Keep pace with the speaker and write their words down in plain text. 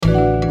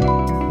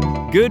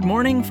Good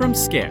morning from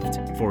Skift.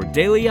 For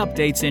daily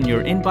updates in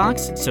your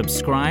inbox,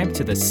 subscribe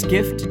to the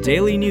Skift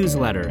Daily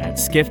newsletter at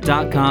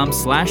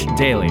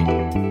skift.com/daily.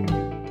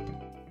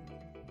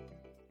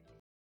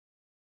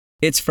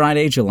 It's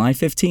Friday, July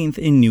 15th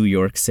in New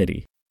York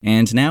City.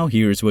 And now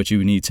here's what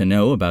you need to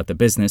know about the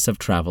business of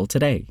travel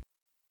today.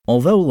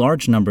 Although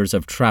large numbers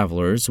of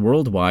travelers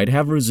worldwide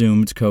have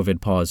resumed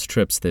COVID-paused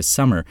trips this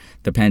summer,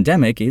 the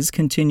pandemic is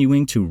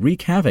continuing to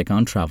wreak havoc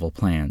on travel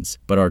plans.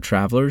 But are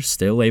travelers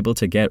still able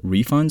to get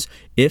refunds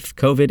if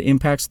COVID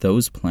impacts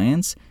those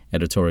plans?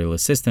 Editorial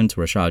assistant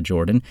Rashad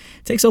Jordan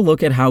takes a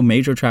look at how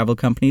major travel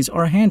companies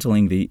are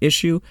handling the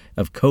issue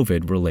of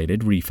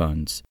COVID-related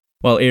refunds.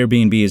 While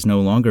Airbnb is no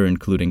longer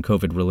including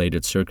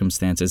COVID-related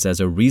circumstances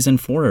as a reason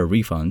for a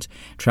refund,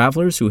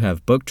 travelers who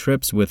have booked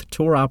trips with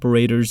tour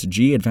operators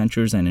G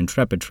Adventures and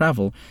Intrepid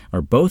Travel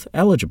are both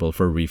eligible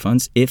for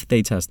refunds if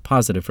they test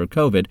positive for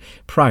COVID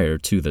prior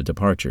to the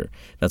departure.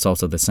 That's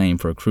also the same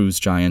for cruise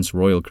giants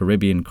Royal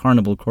Caribbean,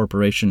 Carnival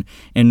Corporation,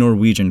 and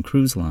Norwegian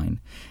Cruise Line.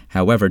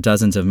 However,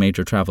 dozens of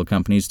major travel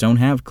companies don't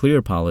have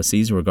clear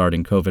policies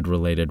regarding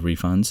COVID-related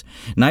refunds.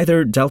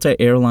 Neither Delta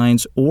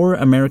Airlines or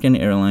American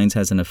Airlines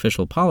has an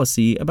official policy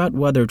about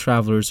whether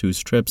travelers whose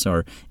trips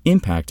are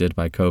impacted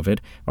by COVID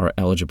are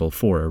eligible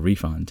for a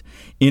refund.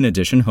 In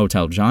addition,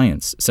 hotel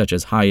giants such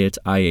as Hyatt,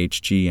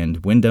 IHG,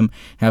 and Wyndham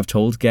have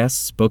told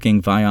guests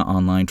booking via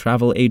online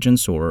travel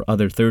agents or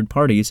other third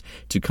parties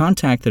to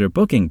contact their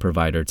booking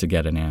provider to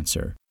get an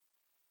answer.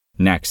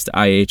 Next,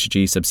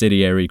 IHG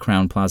subsidiary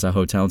Crowne Plaza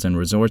Hotels and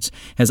Resorts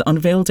has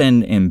unveiled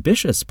an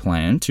ambitious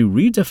plan to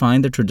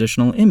redefine the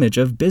traditional image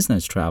of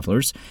business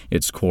travelers,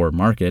 its core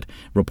market,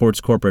 reports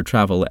corporate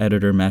travel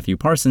editor Matthew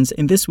Parsons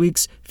in this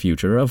week's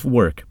Future of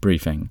Work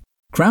briefing.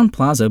 Crowne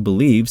Plaza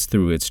believes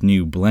through its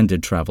new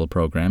blended travel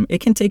program, it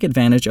can take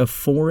advantage of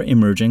 4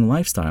 emerging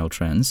lifestyle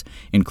trends,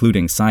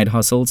 including side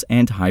hustles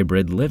and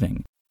hybrid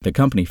living. The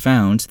company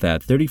found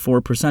that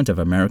 34% of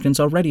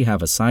Americans already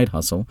have a side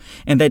hustle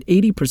and that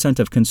 80%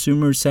 of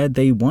consumers said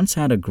they once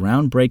had a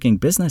groundbreaking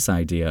business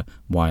idea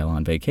while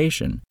on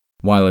vacation.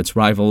 While its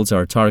rivals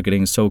are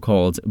targeting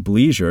so-called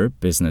bleisure,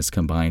 business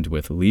combined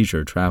with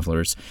leisure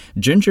travelers,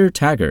 Ginger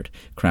Taggart,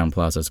 Crowne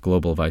Plaza's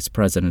global vice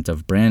president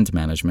of brand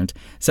management,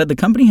 said the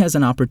company has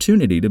an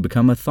opportunity to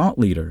become a thought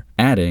leader,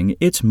 adding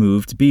it's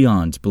moved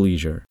beyond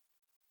bleisure.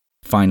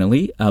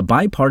 Finally, a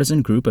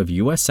bipartisan group of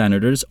U.S.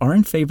 senators are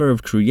in favor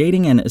of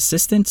creating an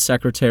Assistant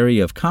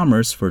Secretary of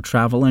Commerce for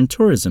Travel and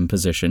Tourism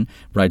position,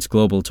 writes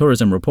global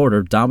tourism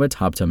reporter Dawit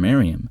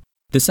Habtemariam.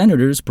 The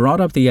senators brought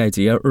up the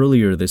idea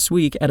earlier this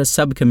week at a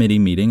subcommittee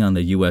meeting on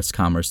the U.S.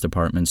 Commerce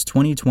Department's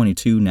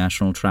 2022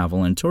 National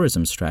Travel and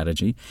Tourism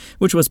Strategy,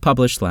 which was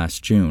published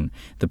last June.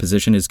 The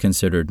position is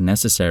considered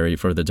necessary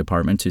for the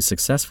department to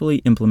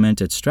successfully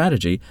implement its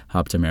strategy,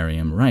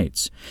 Habtemariam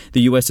writes.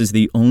 The U.S. is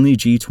the only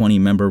G20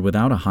 member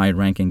without a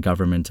high-ranking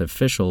government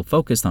official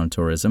focused on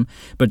tourism,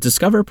 but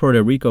Discover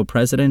Puerto Rico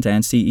President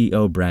and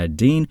CEO Brad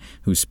Dean,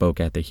 who spoke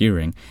at the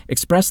hearing,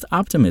 expressed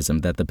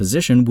optimism that the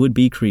position would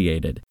be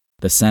created.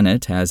 The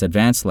Senate has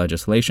advanced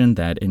legislation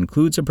that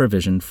includes a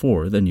provision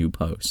for the new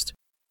post.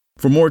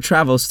 For more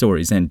travel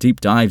stories and deep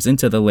dives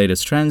into the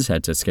latest trends,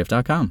 head to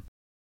skift.com.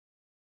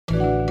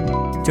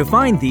 To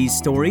find these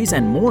stories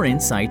and more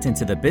insight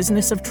into the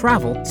business of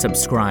travel,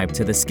 subscribe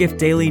to the Skift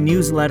Daily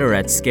newsletter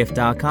at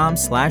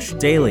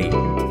skift.com/daily.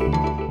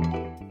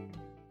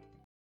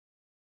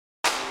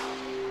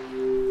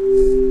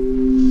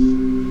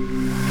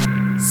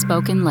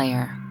 Spoken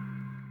Layer.